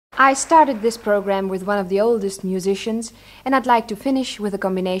I started this program with one of the oldest musicians, and I'd like to finish with a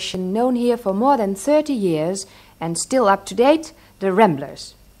combination known here for more than 30 years and still up to date, the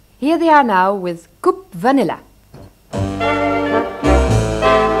Ramblers. Here they are now with Coupe Vanille.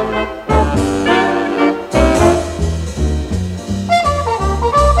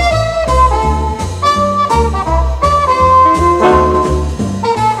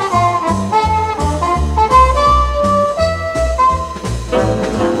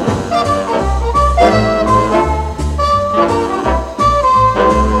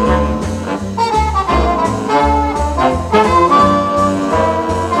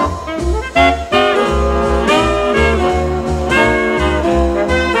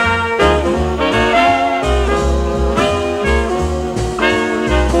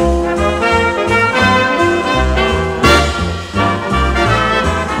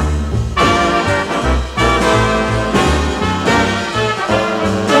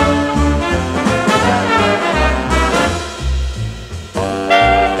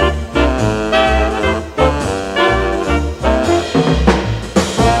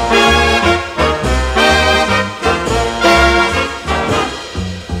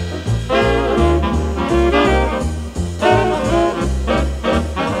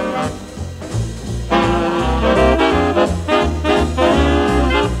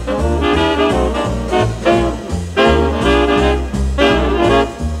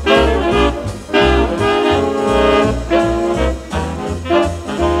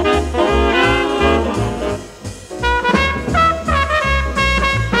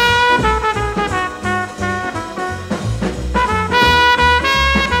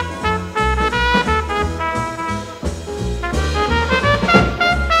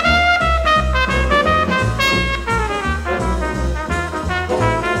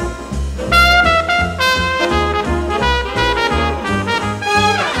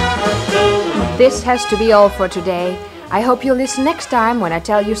 This has to be all for today. I hope you'll listen next time when I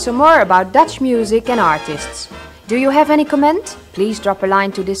tell you some more about Dutch music and artists. Do you have any comment? Please drop a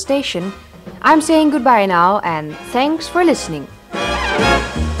line to this station. I'm saying goodbye now, and thanks for listening.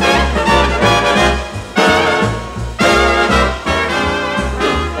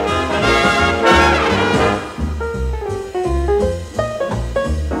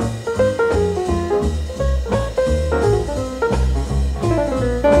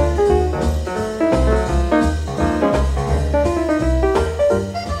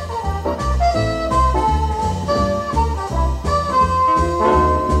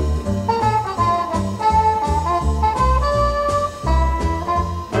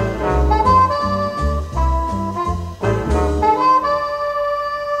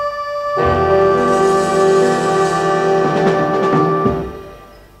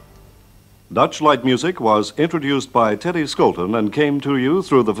 Dutch light music was introduced by Teddy Skolten and came to you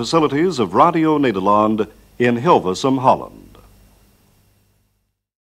through the facilities of Radio Nederland in Hilversum, Holland.